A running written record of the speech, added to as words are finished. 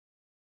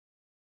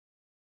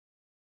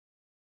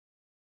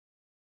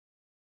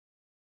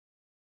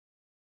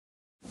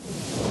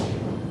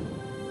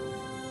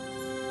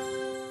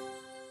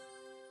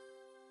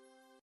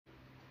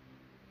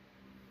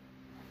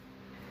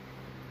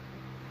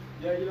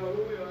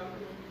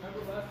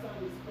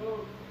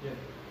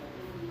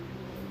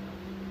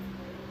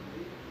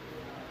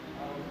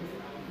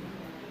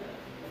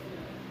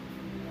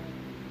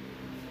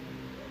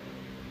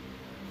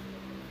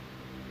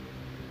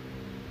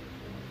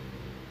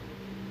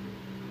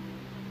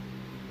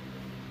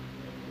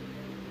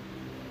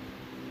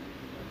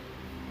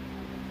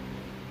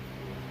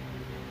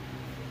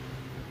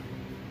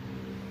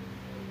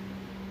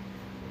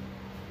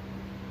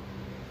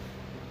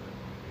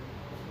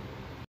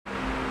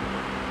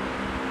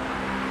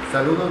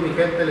Saludos mi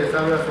gente, les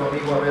habla su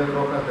amigo Abel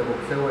Rojas de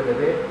Boxeo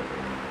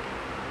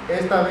LB.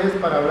 Esta vez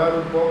para hablar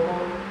un poco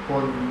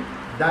con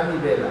Danny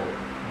Vella.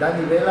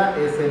 Danny Vella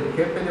es el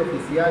jefe de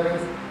oficiales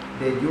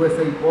de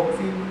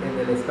USABOXING en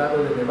el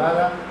estado de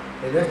Nevada.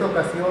 En esta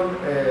ocasión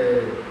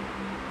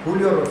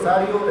Julio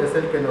Rosario es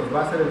el que nos va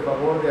a hacer el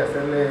favor de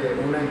hacerle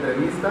una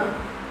entrevista.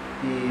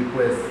 Y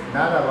pues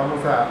nada,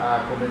 vamos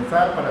a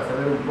comenzar para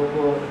saber un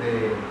poco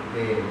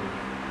de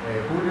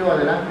Julio,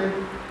 adelante.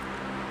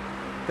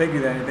 Thank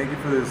you, Danny. Thank you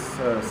for this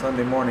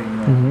Sunday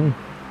morning.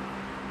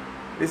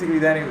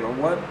 Basically, Danny,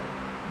 what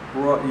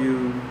brought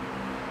you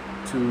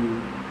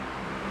to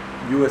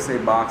USA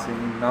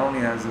Boxing, not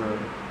only as a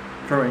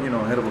current,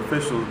 head of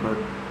officials, but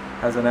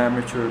as an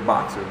amateur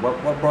boxer?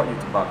 What brought you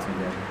to boxing,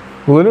 Danny?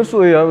 Well,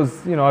 initially,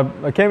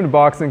 I came to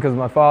boxing because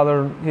my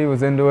father, he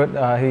was into it.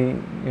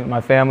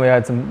 My family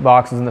had some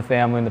boxers in the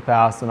family in the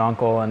past, an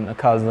uncle and a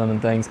cousin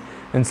and things.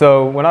 And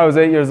so when I was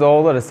 8 years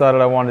old, I decided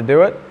I wanted to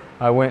do it.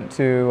 I went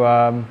to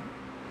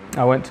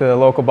a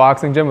local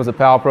boxing gym. It was a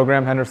PAL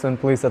program, Henderson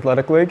Police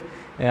Athletic League.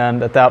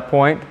 And at that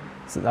point,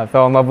 I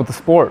fell in love with the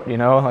sport,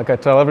 like I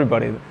tell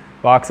everybody.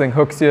 Boxing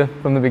hooks you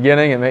from the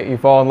beginning, you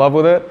fall in love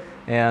with it,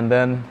 and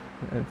then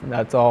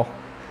that's all.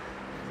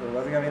 So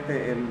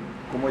básicamente,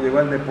 cómo llegó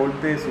al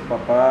deporte, su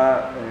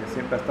papá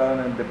siempre ha estado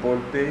en el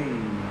deporte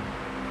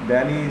y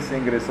Danny se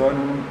ingresó en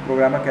un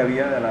programa que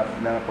había de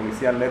la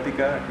policía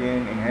atlética aquí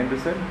en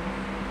Henderson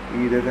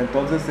y desde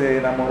entonces se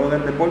enamoró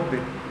del deporte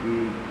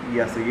y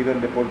ha seguido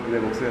el deporte de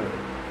boxeo.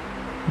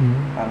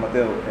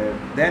 Mateo,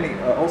 Danny,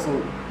 also,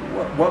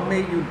 what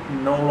made you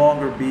no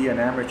longer be an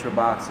amateur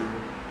boxer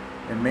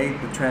and made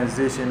the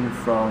transition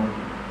from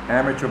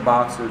amateur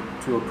boxer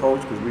to a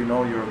coach, because we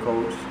know you're a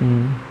coach,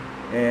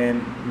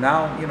 and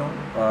now,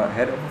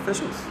 head of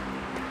officials?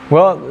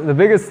 Well, the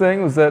biggest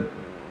thing was that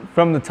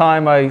from the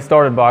time I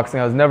started boxing,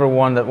 I was never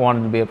one that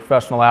wanted to be a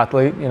professional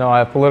athlete. I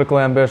have political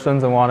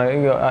ambitions.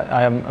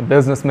 I am a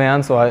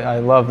businessman, so I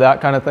love that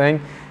kind of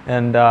thing.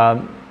 And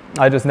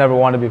I just never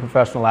wanted to be a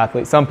professional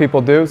athlete. Some people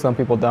do, some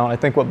people don't. I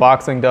think what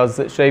boxing does is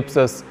it shapes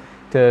us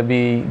to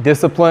be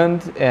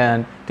disciplined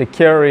and to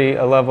carry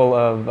a level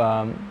of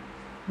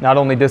not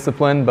only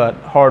discipline but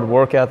hard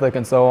work ethic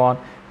and so on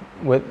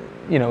with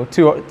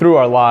through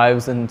our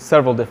lives in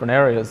several different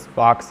areas,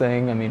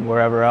 boxing,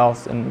 wherever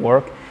else, and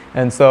work.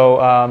 And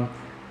so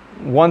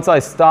once I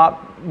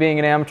stopped being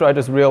an amateur, I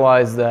just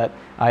realized that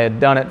I had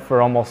done it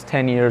for almost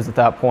 10 years at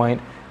that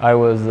point. I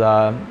was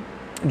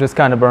just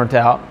kind of burnt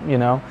out,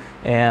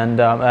 and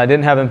I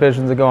didn't have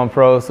ambitions to go on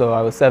pro, so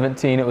I was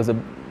 17. It was a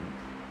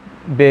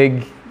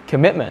big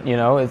commitment,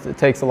 it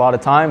takes a lot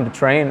of time to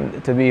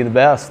train to be the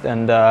best,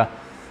 and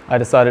I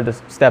decided to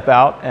step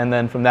out, and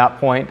then from that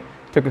point,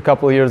 took a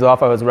couple of years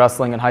off. I was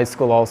wrestling in high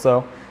school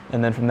also,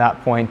 and then from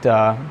that point,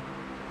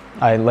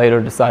 I later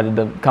decided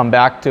to come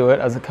back to it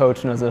as a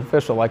coach and as an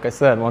official. Like I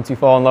said, once you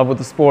fall in love with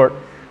the sport,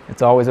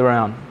 it's always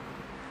around.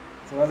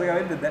 So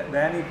básicamente,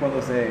 Danny,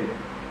 cuando se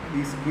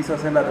quiso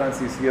hacer la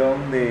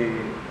transición de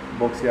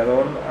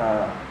boxeador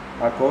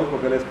a coach,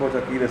 porque él es coach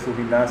aquí de su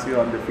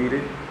gimnasio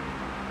Undefeated,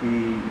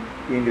 y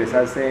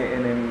ingresarse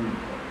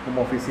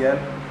como oficial,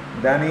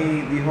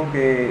 Danny dijo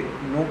que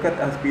nunca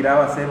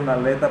aspiraba a ser un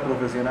atleta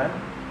profesional,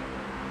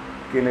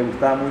 que le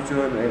gustaba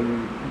mucho el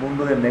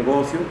mundo del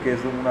negocio, que es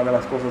una de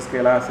las cosas que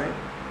él hace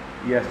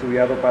y ha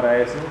estudiado para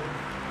eso.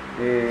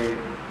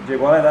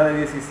 Llegó a la edad de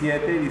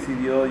 17 y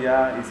decidió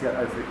ya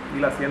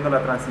ir haciendo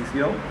la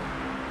transición,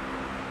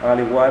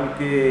 al igual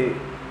que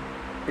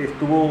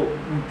estuvo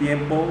un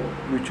tiempo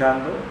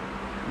luchando,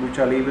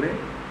 lucha libre,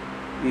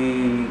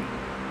 y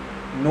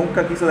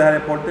nunca quiso dejar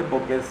el deporte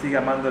porque él sigue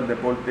amando el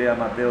deporte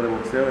amateur de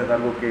boxeo. Es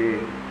algo que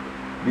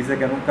dice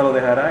que nunca lo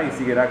dejará y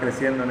seguirá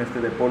creciendo en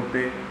este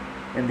deporte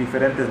en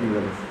diferentes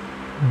niveles.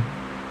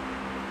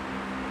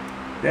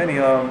 Danny,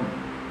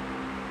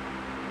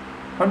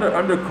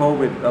 under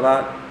COVID, a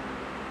lot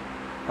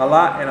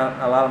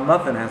of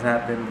nothing has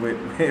happened with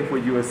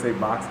USA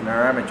Boxing, or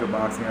amateur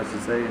boxing, I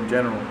should say, in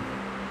general.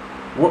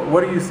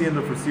 What do you see in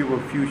the foreseeable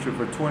future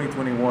for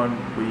 2021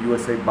 with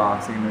USA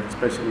Boxing,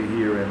 especially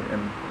here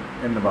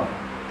in Nevada?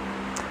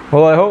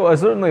 Well, I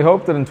certainly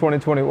hope that in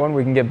 2021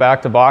 we can get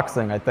back to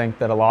boxing. I think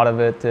that a lot of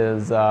it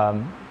is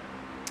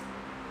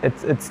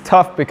it's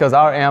tough because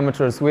our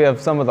amateurs, we have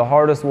some of the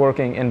hardest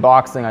working in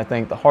boxing, I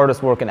think, the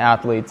hardest working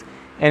athletes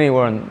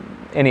anywhere in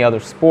any other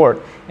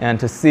sport, and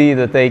to see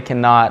that they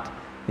cannot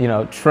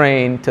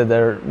train to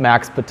their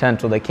max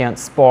potential. They can't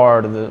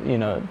spar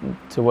to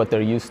to what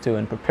they're used to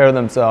and prepare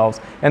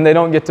themselves, and they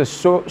don't get to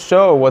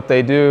show what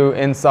they do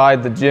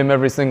inside the gym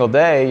every single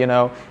day,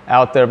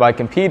 out there by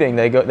competing.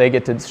 They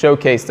get to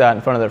showcase that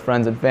in front of their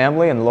friends and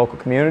family and the local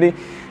community.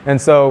 And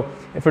so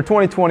for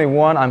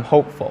 2021, I'm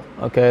hopeful,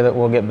 okay, that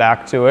we'll get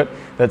back to it,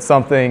 that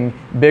something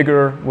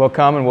bigger will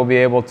come and we'll be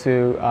able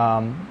to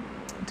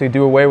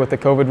do away with the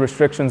COVID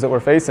restrictions that we're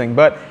facing.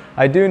 But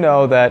I do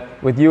know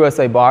that with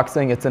USA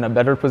Boxing, it's in a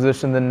better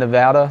position than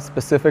Nevada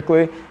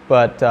specifically.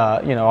 But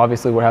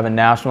obviously we're having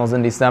nationals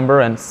in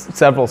December, and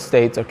several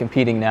states are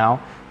competing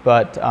now.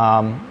 But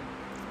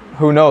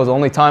who knows?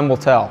 Only time will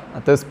tell.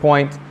 At this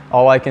point,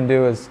 all I can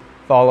do is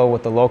follow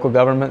what the local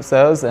government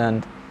says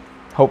and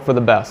hope for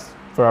the best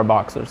for our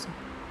boxers.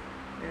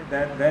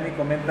 Danny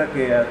comenta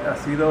que ha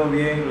sido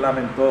bien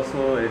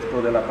lamentoso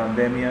esto de la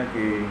pandemia,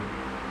 que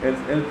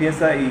él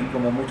piensa, y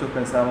como muchos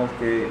pensamos,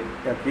 que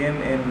aquí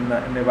en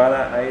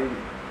Nevada hay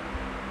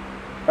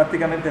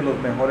prácticamente los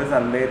mejores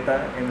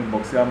atletas en el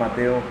boxeo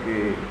amateur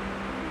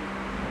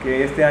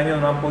que este año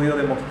no han podido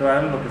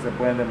demostrar lo que se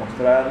pueden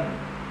demostrar.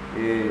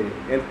 Él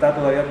está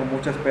todavía con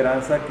mucha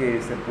esperanza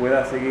que se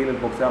pueda seguir el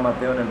boxeo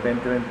amateur en el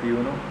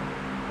 2021.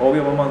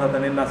 Obvio vamos a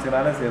tener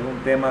nacionales, es un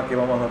tema que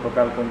vamos a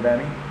tocar con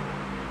Danny.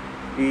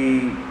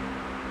 Y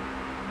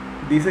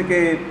dice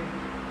que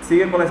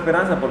sigue con la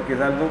esperanza porque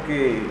es algo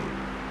que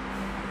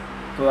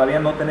todavía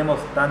no tenemos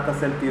tanta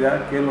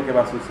certidumbre qué es lo que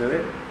va a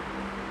suceder,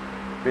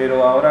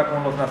 pero ahora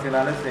con los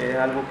nacionales es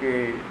algo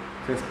que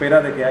se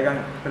espera de que hagan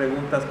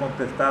preguntas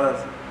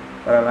contestadas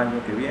para el año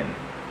que viene.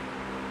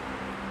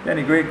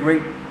 Danny,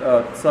 great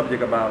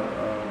subject about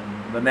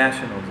the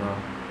nationals.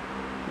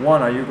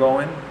 One, are you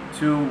going?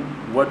 Two,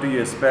 what do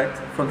you expect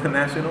from the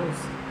nationals?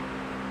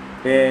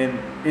 And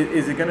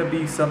is it going to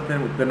be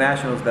something with the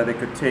nationals that they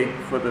could take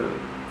for the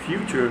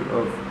future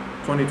of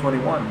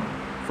 2021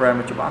 for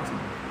amateur boxing?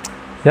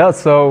 Yeah,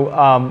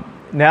 so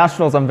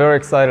nationals I'm very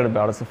excited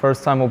about. It's the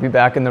first time we'll be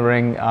back in the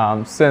ring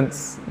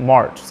since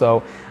March.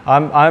 So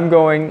I'm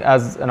going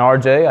as an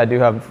RJ. I do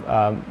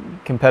have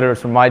competitors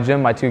from my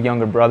gym. My two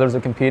younger brothers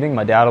are competing.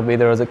 My dad will be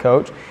there as a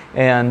coach.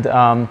 And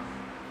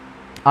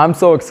I'm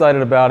so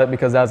excited about it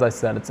because, as I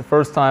said, it's the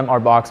first time our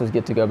boxers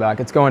get to go back.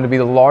 It's going to be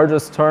the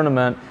largest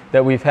tournament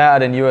that we've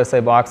had in USA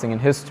Boxing in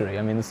history.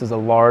 I mean, this is a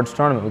large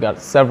tournament. We've got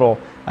several,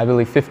 I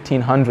believe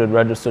 1,500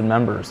 registered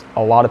members,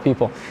 a lot of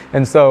people.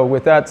 And so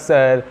with that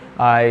said,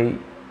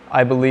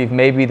 I believe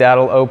maybe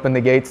that'll open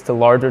the gates to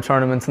larger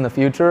tournaments in the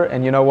future.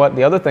 And you know what?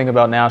 The other thing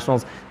about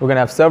nationals, we're going to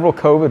have several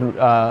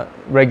COVID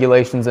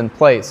regulations in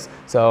place.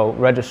 So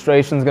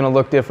registration is going to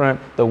look different.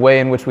 The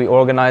way in which we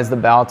organize the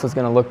bouts is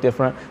going to look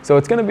different. So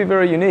it's going to be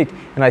very unique.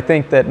 And I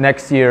think that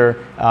next year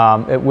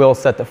it will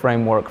set the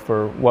framework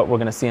for what we're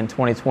going to see in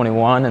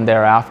 2021 and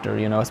thereafter,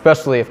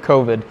 especially if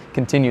COVID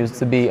continues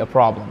to be a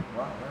problem.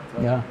 Wow,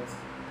 yeah.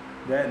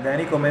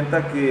 Danny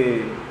comenta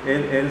que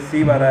él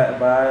sí va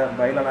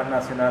a ir a las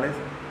nacionales.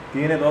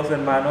 Tiene dos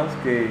hermanos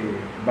que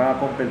van a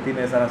competir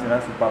en esa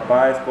nacional. Su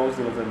papá es coach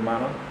de los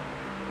hermanos.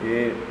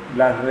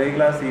 Las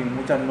reglas y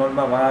muchas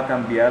normas van a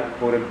cambiar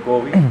por el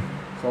COVID.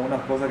 Son unas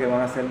cosas que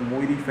van a ser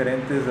muy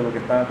diferentes de lo que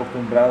están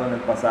acostumbrados en el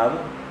pasado.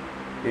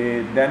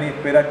 Danny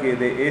espera que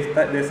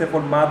de ese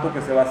formato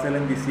que se va a hacer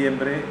en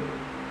diciembre,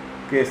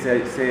 que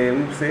se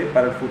use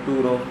para el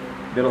futuro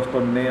de los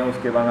torneos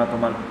que van a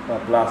tomar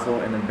plazo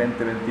en el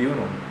 2021.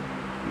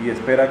 Y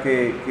espera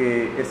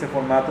que ese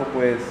formato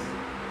pues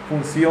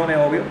funcione,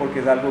 obvio,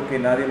 porque es algo que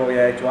nadie lo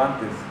había hecho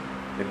antes,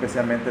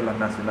 especialmente en las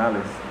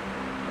nacionales.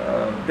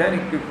 Danny,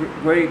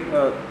 great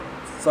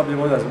subject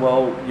was as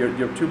well.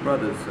 Your two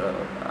brothers.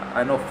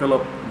 I know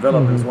Philip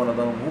Vella is one of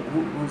them.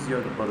 Who's your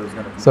other brother?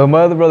 So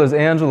my other brother is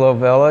Angelo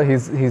Vella.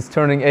 He's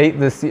turning 8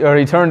 this year, or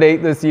he turned 8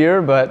 this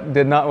year, but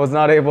was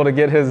not able to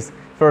get his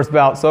first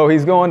bout. So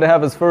he's going to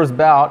have his first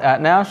bout at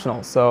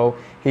nationals. So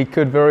he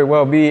could very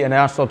well be a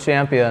national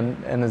champion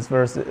in his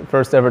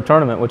first ever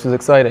tournament, which is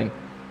exciting.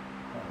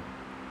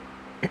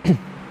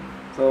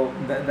 So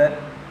that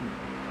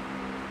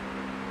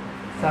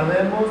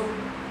sabemos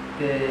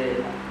que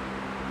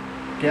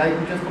hay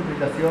muchas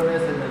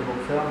complicaciones en el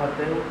boxeo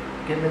amateur.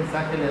 ¿Qué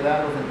mensaje le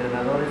da a los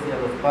entrenadores y a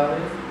los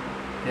padres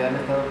que han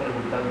estado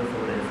preguntando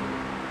sobre eso?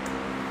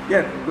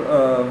 Yeah,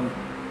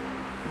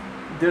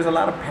 there's a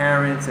lot of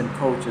parents and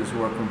coaches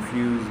who are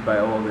confused by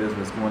all this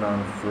what's going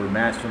on for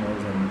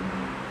nationals and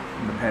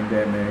the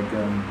pandemic.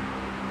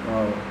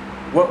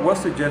 What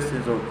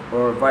suggestions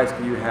or advice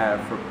do you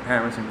have for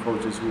parents and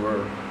coaches who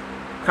are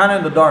kind of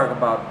in the dark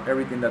about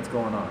everything that's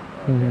going on?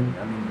 I mean,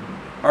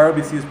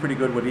 RLBC is pretty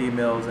good with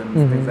emails and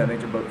things of that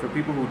nature, but for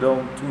people who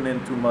don't tune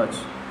in too much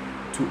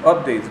to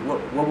updates,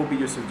 what would be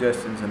your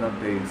suggestions and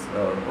updates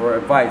or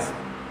advice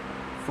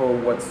for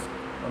what's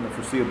on the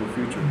foreseeable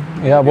future?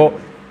 Yeah, well,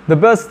 the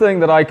best thing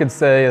that I could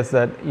say is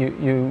that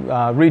you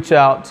reach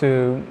out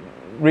to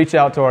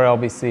our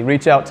LBC,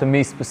 reach out to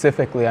me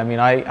specifically. I mean,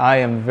 I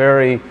am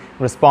very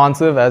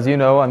responsive, as you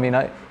know. I mean,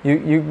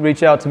 you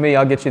reach out to me,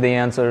 I'll get you the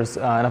answers,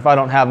 and if I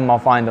don't have them, I'll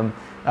find them.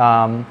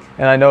 And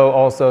I know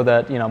also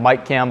that, you know,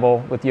 Mike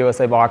Campbell with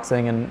USA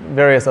Boxing and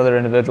various other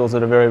individuals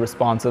that are very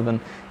responsive, and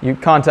you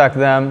contact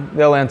them,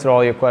 they'll answer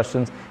all your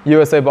questions.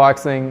 USA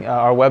Boxing,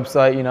 our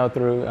website, you know,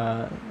 through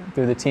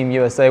the Team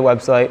USA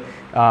website,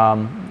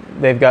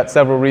 they've got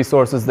several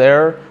resources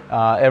there.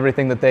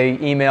 Everything that they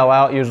email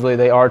out, usually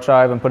they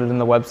archive and put it in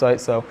the website.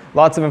 So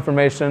lots of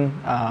information,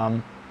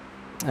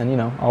 and you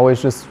know,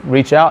 always just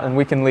reach out, and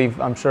we can leave,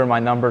 I'm sure, my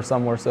number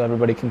somewhere so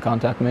everybody can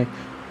contact me.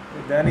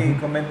 Danny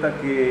comenta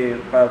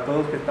que para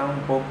todos que están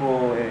un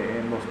poco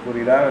en la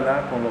oscuridad,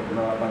 ¿verdad?, con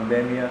la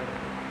pandemia,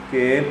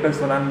 que él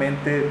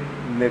personalmente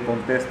le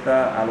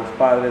contesta a los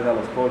padres, a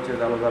los coaches,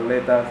 a los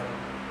atletas,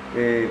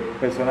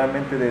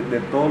 personalmente de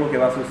todo lo que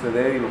va a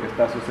suceder y lo que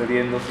está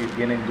sucediendo, si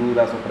tienen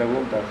dudas o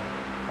preguntas.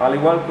 Al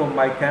igual con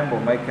Mike Campbell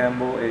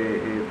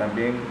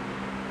también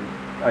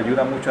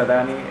ayuda mucho a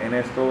Danny en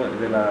esto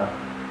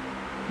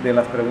de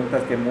las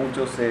preguntas que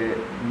muchos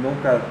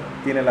nunca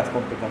tienen las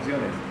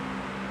contestaciones,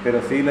 pero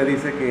sí le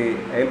dice que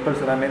él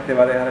personalmente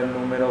va a dejar el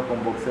número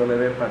con Boxeo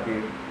LB para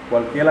que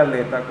cualquier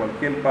atleta,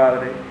 cualquier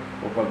padre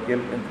o cualquier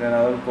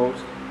entrenador, coach,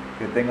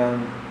 que tengan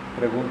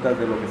preguntas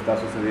de lo que está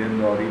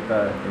sucediendo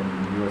ahorita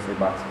en USA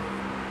Boxing.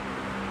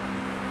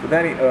 So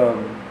Danny,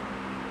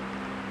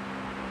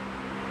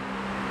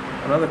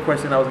 another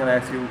question I was going to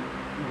ask you,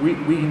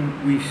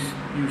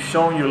 you've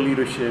shown your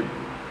leadership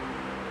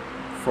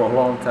for a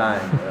long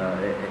time,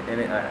 and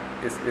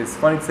it's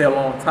funny to say a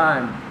long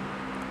time,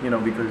 you know,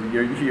 because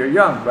you're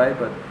young, right?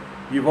 But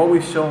you've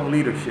always shown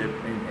leadership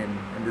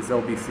in this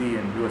LBC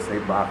and USA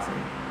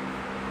Boxing.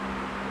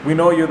 We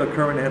know you're the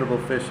current head of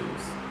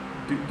officials.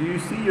 Do you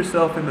see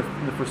yourself in the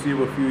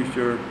foreseeable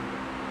future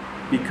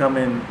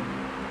becoming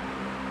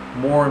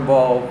more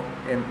involved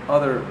in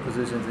other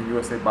positions in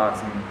USA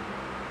Boxing,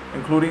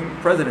 including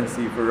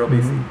presidency for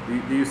LBC?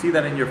 Mm-hmm. Do you see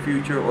that in your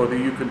future, or do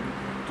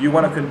you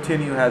want to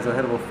continue as a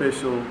head of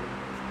official?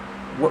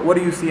 What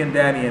do you see in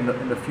Danny in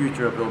the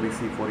future of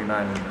LBC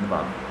 49 in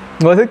Nevada?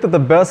 Well, I think that the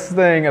best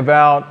thing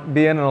about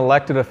being an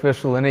elected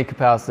official in any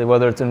capacity,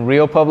 whether it's in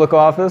real public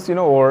office, you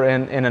know, or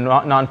in a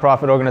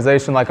non-profit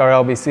organization like our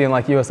LBC and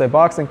like USA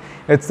Boxing,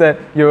 it's that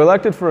you're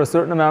elected for a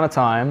certain amount of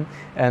time,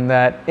 and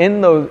that in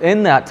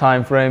that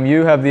time frame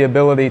you have the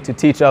ability to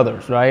teach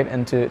others, right,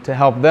 and to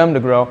help them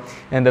to grow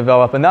and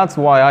develop. And that's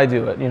why I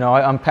do it. You know,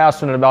 I'm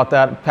passionate about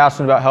that,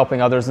 passionate about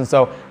helping others, and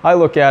so I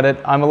look at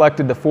it, I'm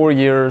elected to 4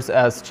 years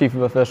as chief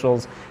of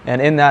officials,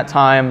 and in that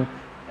time,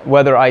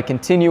 whether I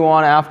continue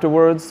on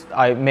afterwards,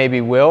 I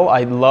maybe will.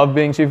 I love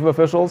being chief of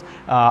officials.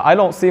 I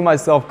don't see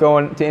myself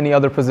going to any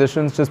other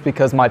positions just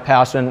because my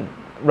passion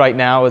right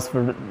now is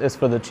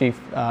for the chief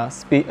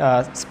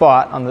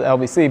spot on the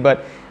LBC.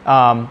 But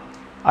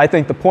I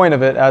think the point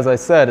of it, as I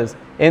said, is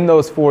in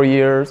those 4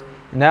 years,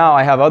 now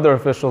I have other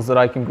officials that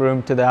I can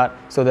groom to that,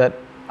 so that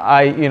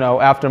you know,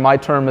 after my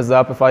term is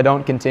up, if I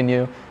don't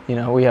continue, you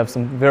know, we have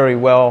some very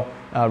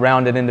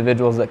rounded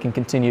individuals that can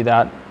continue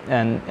that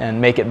and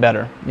make it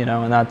better, you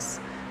know, and that's,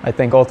 I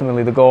think,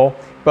 ultimately the goal.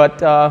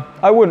 But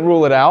I wouldn't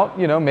rule it out,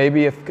 you know,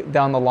 maybe if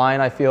down the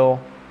line I feel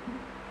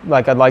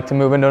like I'd like to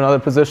move into another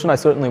position, I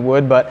certainly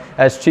would, but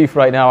as chief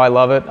right now, I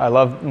love it. I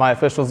love my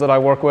officials that I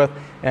work with,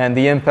 and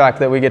the impact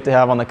that we get to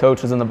have on the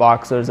coaches and the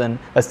boxers, and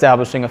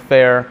establishing a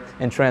fair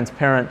and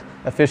transparent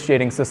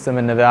officiating system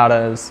in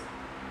Nevada is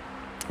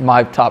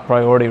my top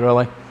priority,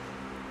 really.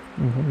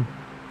 Mm-hmm.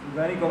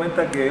 Danny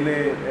comenta que él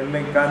le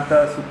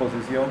encanta su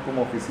posición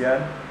como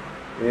oficial.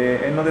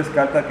 Él no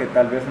descarta que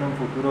tal vez en un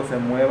futuro se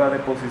mueva de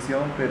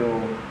posición, pero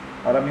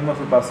ahora mismo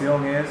su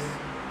pasión es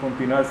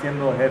continuar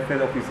siendo jefe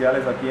de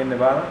oficiales aquí en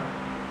Nevada,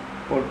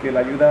 porque le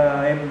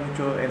ayuda a él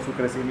mucho en su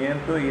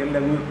crecimiento, y él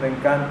le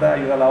encanta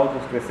ayudar a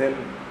otros a crecer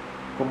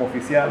como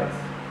oficiales,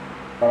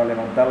 para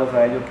levantarlos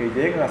a ellos que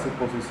lleguen a su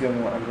posición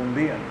algún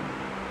día.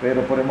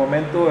 Pero por el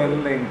momento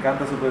él le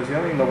encanta su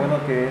posición, y lo bueno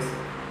que es,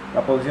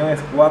 la posición es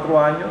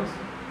 4 años,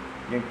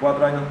 y en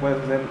 4 años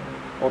puedes hacer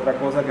otra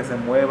cosa que se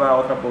mueva a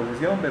otra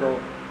posición, pero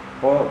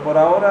por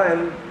ahora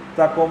él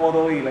está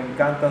cómodo y le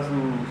encanta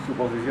su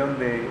posición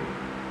de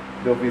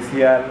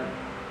oficial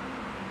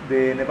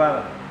de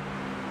Nevada.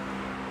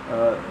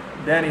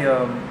 Danny,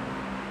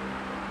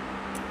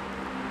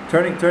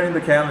 turning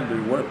the calendar,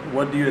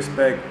 what do you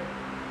expect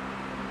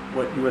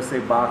what USA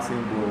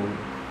Boxing will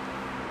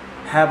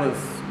have us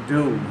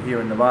do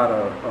here in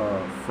Nevada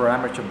for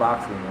amateur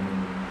boxing? I mean,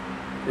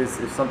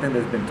 is something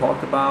that's been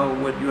talked about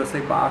with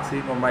USA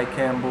Boxing or Mike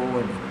Campbell,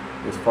 and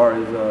as far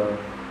as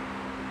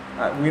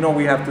we know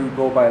we have to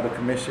go by the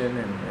commission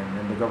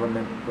and the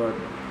government, but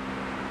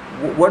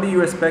what do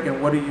you expect,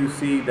 and what do you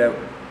see that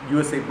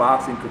USA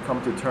Boxing could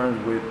come to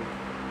terms with,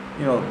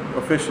 you know,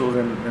 officials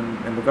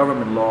and the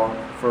government law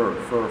for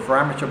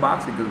amateur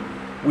boxing?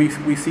 Because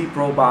we see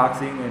pro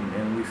boxing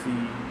and we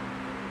see,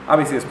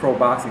 obviously it's pro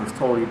boxing is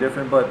totally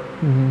different, but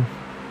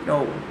you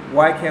know,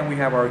 why can't we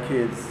have our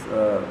kids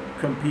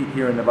compete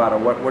here in Nevada?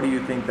 What do you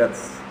think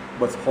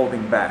what's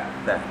holding back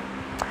that?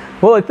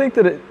 Well, I think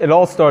that it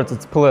all starts,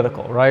 it's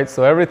political, right?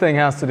 So everything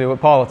has to do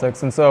with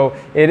politics. And so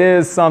it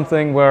is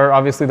something where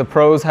obviously the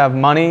pros have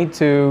money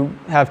to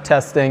have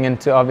testing and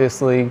to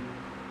obviously,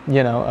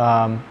 you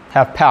know,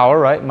 have power,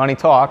 right? Money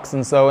talks.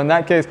 And so in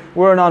that case,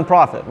 we're a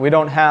nonprofit. We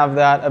don't have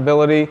that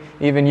ability.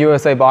 Even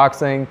USA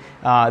Boxing,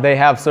 they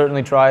have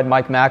certainly tried.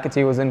 Mike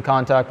McAtee was in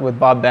contact with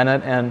Bob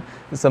Bennett and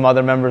some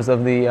other members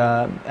of the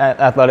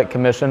Athletic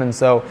Commission. And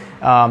so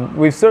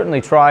we've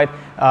certainly tried.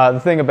 The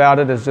thing about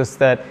it is just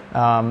that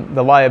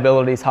the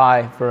liability is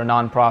high for a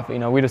nonprofit. You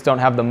know, we just don't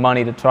have the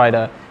money to try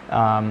to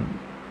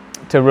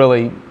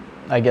really,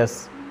 I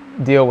guess,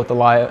 deal with the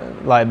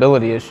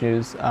liability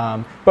issues.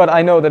 But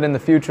I know that in the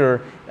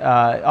future,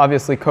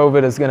 obviously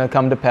COVID is going to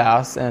come to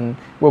pass and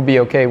we'll be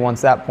okay once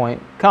that point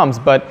comes.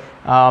 But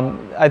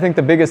I think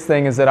the biggest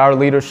thing is that our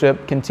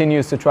leadership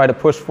continues to try to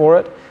push for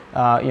it.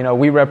 You know,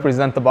 we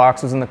represent the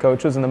boxers and the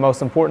coaches, and the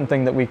most important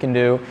thing that we can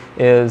do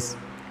is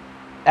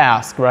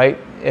ask, right?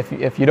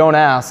 If you don't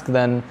ask,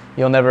 then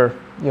you'll never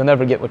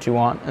get what you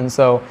want. And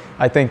so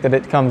I think that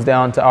it comes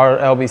down to our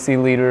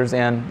LBC leaders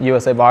and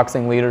USA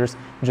Boxing leaders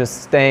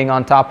just staying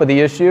on top of the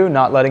issue,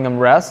 not letting them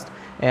rest.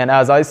 And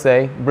as I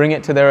say, bring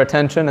it to their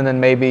attention, and then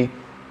maybe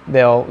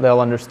they'll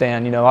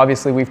understand. You know,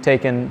 obviously we've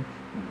taken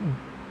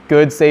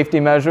good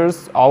safety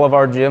measures. All of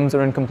our gyms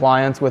are in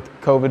compliance with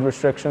COVID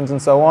restrictions and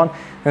so on.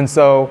 And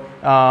so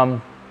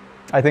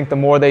I think the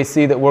more they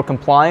see that we're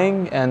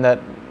complying and that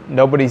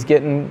nobody's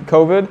getting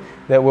COVID,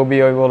 that we'll be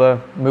able to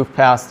move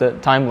past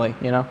it timely,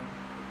 you know.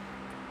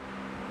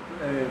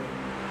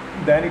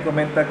 Danny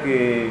comenta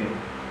que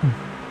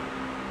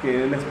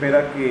él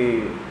espera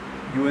que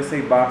USA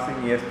Boxing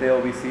y este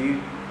LBC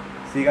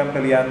sigan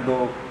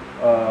peleando,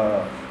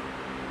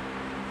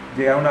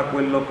 llegar a un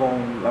acuerdo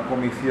con la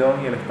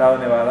comisión y el estado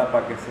de Nevada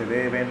para que se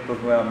dé eventos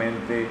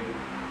nuevamente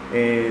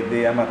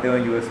de amateur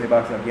en USA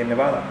Boxing aquí en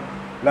Nevada.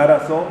 La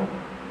razón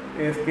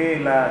es que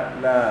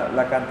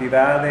la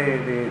cantidad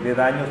de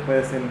daños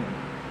puede ser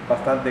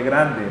bastante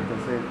grande,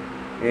 entonces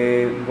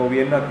el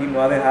gobierno aquí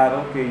no ha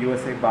dejado que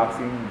USA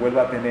Boxing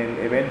vuelva a tener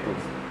eventos.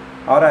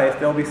 Ahora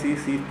este OBC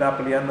sí está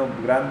peleando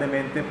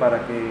grandemente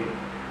para que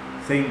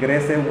se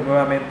ingresen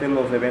nuevamente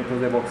los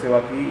eventos de boxeo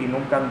aquí y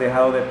nunca han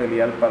dejado de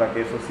pelear para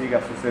que eso siga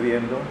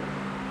sucediendo.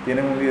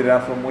 Tienen un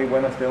liderazgo muy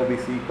bueno este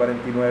OBC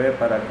 49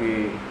 para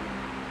que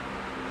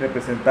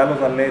representar a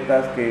los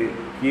atletas que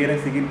quieren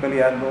seguir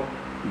peleando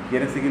y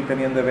quieren seguir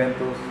teniendo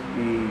eventos,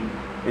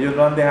 y ellos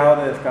no han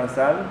dejado de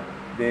descansar,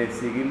 de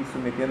seguir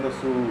sometiendo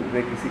su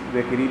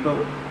requisito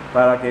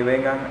para que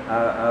vengan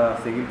a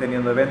seguir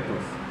teniendo eventos.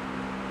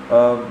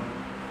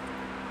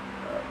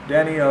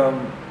 Danny,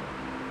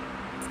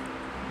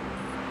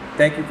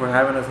 thank you for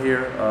having us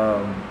here.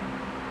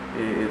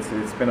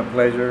 It's been a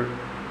pleasure.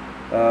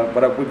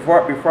 But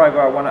before I go,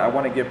 I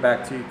want to get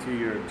back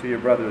to your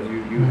brothers.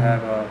 You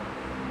have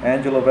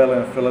Angelo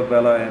Vella and Philip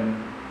Vella, and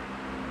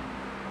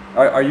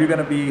are you going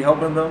to be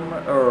helping them,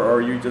 or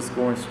are you just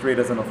going straight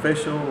as an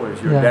official, or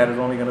is your dad is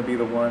only going to be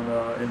the one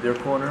in their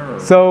corner? Or?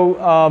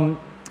 So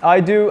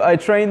I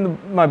train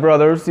my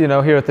brothers, you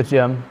know, here at the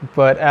gym,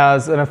 but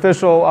as an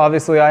official,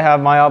 obviously I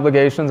have my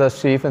obligations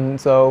as chief, and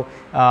so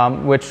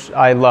which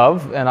I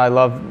love, and I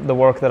love the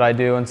work that I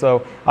do, and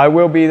so I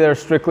will be there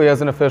strictly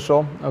as an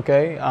official.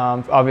 Okay,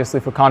 obviously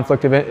for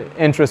conflict of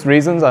interest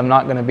reasons, I'm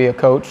not going to be a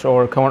coach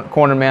or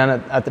corner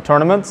man at the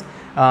tournaments,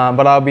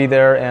 but I'll be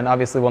there, and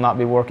obviously will not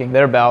be working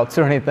their bouts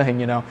or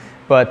anything, you know,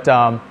 but.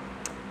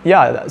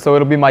 Yeah, so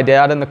it'll be my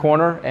dad in the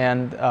corner,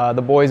 and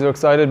the boys are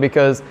excited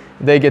because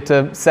they get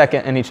to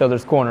second in each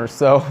other's corners,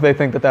 so they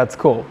think that that's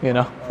cool, you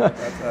know.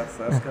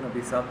 That's going to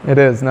be something. It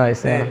is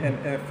nice, yeah.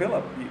 And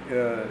Philip,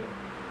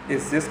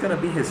 is this going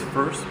to be his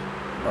first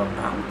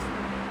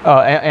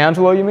bout?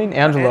 Angelo, you mean?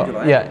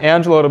 Angelo. Yeah,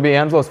 Angelo, it'll be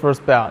Angelo's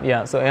first bout,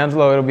 yeah. So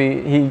Angelo, it'll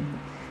be,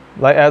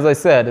 like as I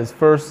said, his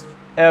first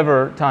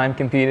ever time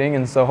competing,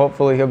 and so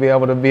hopefully he'll be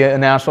able to be a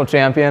national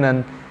champion,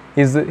 and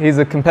he's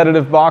a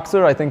competitive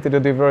boxer. I think that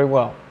he'll do very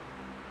well.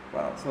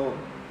 Wow, so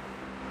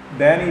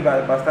Danny va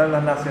a estar en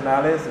las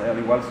nacionales, al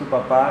igual su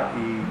papá,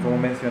 y como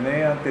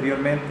mencioné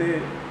anteriormente,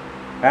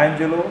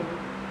 Angelo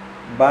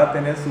Vella va a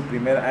tener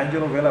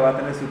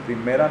su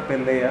primera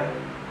pelea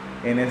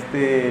en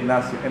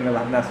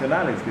las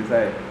nacionales, que es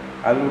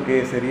algo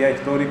que sería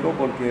histórico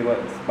porque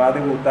va a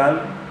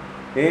debutar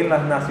en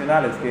las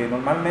nacionales, que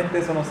normalmente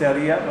eso no se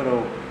haría,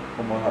 pero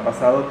como ha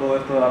pasado todo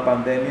esto de la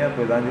pandemia,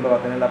 pues Angelo va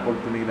a tener la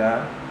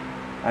oportunidad,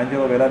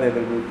 Angelo Vella, de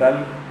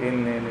debutar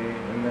en el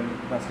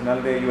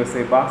nacional de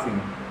USA Boxing.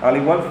 Al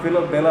igual,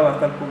 Philip Vella va a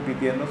estar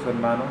compitiendo, su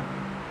hermano,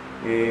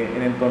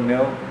 en el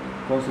torneo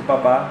con su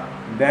papá.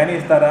 Danny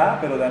estará,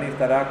 pero Danny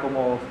estará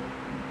como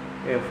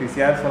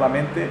oficial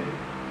solamente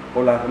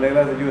por las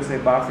reglas de USA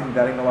Boxing.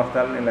 Danny no va a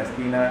estar en la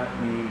esquina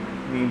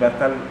ni va a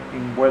estar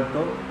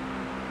envuelto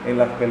en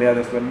las peleas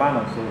de su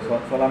hermano.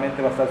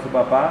 Solamente va a estar su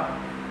papá.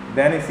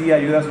 Danny sí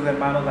ayuda a sus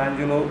hermanos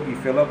Angelo y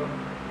Philip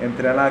a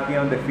entrenar aquí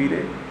en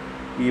Undefeated,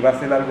 y va a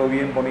ser algo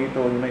bien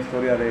bonito, una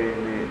historia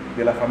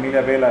de la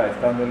familia Vella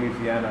estando en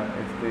Louisiana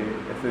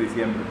este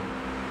diciembre.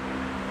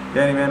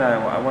 Danny, man,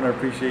 I want to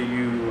appreciate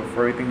you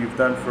for everything you've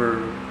done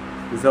for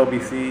this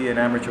LBC and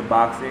amateur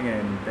boxing,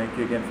 and thank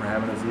you again for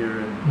having us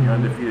here in your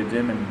Undefeated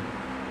gym, and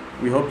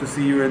we hope to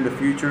see you in the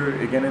future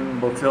again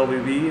in Boxeo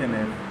BB, and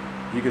if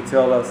you could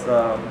tell us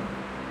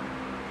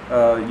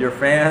your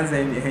fans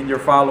and your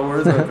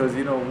followers, because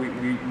you know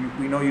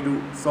we know you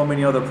do so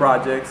many other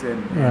projects,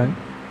 and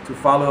to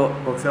follow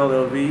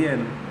Boxeo LV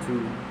and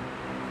to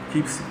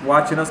keep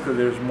watching us, because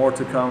there's more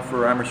to come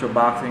for amateur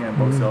boxing and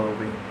Boxeo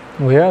LV.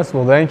 Well, yes.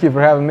 Well, thank you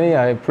for having me.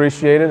 I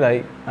appreciate it.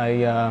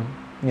 I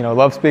you know,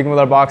 love speaking with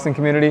our boxing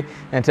community,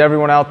 and to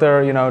everyone out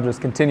there, you know, just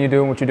continue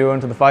doing what you're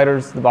doing. To the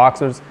fighters, the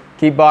boxers,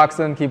 keep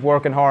boxing, keep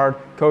working hard.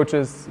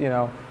 Coaches, you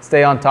know,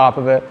 stay on top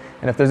of it.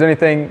 And if there's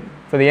anything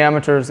for the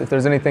amateurs, if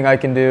there's anything I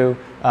can do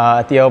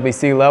at the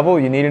LBC level,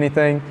 you need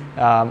anything,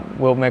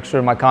 we'll make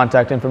sure my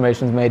contact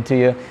information is made to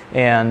you.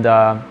 And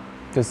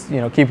just,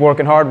 you know, keep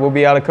working hard. We'll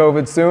be out of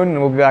COVID soon, and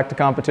we'll be back to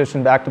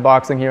competition, back to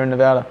boxing here in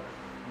Nevada.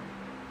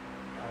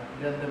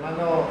 De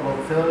antemano,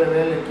 Boxeo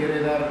LV le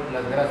quiere dar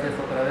las gracias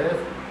otra vez,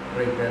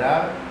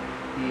 reiterar,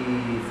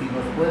 y si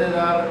nos puede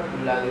dar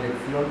la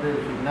dirección del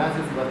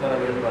gimnasio, si va a estar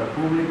abierto al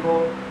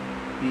público,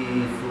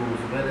 y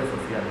sus redes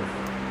sociales.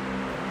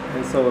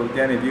 And so,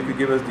 Danny, if you could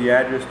give us the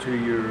address to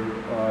your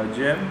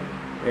gym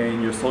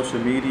and your social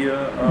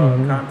media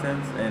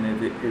contents, and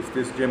is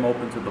this gym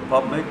open to the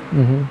public,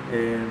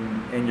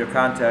 and your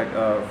contact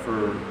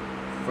for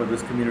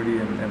this community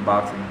and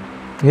boxing?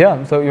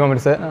 Yeah, so you want me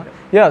to say it now?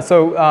 Yeah,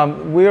 so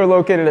we are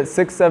located at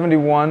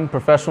 671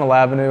 Professional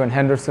Avenue in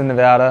Henderson,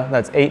 Nevada.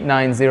 That's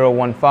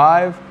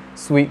 89015,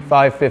 Suite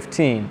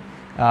 515.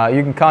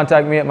 You can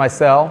contact me at my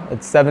cell.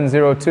 It's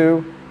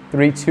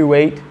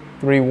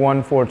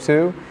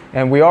 702-328-3142.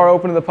 And we are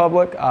open to the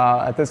public.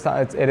 At this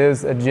time, it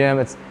is a gym.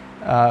 It's,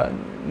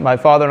 my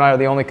father and I are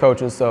the only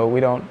coaches, so we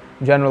don't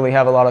generally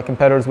have a lot of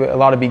competitors, a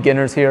lot of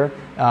beginners here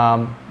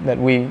that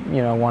we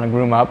want to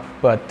groom up.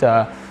 But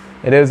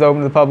it is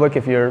open to the public.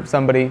 If you're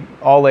somebody,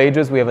 all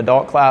ages, we have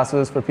adult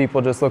classes for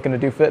people just looking to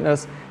do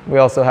fitness. We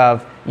also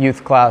have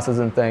youth classes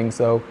and things.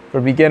 So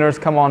for beginners,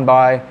 come on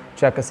by,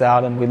 check us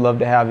out, and we'd love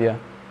to have you.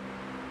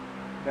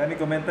 Danny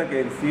comenta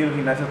que sí, el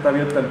gimnasio está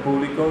abierto al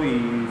público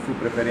y su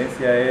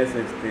preferencia es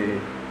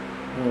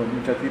unos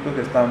muchachitos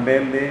que están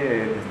verdes,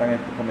 que están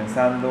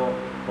comenzando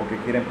o que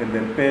quieren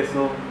perder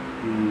peso,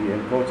 y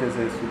el coach es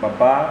su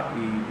papá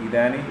y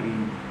Danny.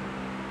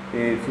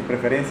 Su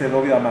preferencia es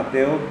obvio a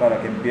Mateo para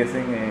que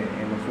empiecen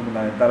en los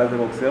fundamentales de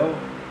boxeo,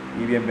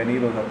 y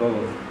bienvenidos a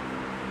todos.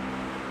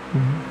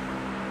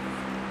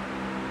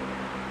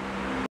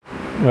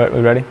 Right,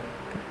 we ready?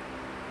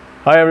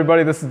 Hi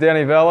everybody, this is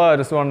Danny Vella. I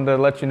just wanted to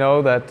let you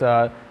know that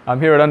I'm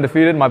here at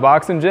Undefeated, my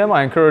boxing gym.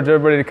 I encourage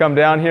everybody to come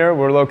down here.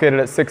 We're located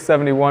at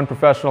 671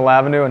 Professional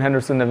Avenue in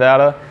Henderson,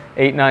 Nevada,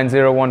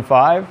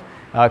 89015.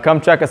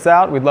 Come check us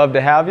out. We'd love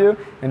to have you.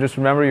 And just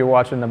remember, you're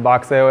watching the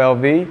Boxeo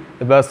LV,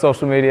 the best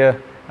social media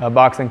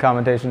boxing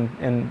commentation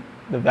in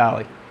the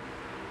Valley.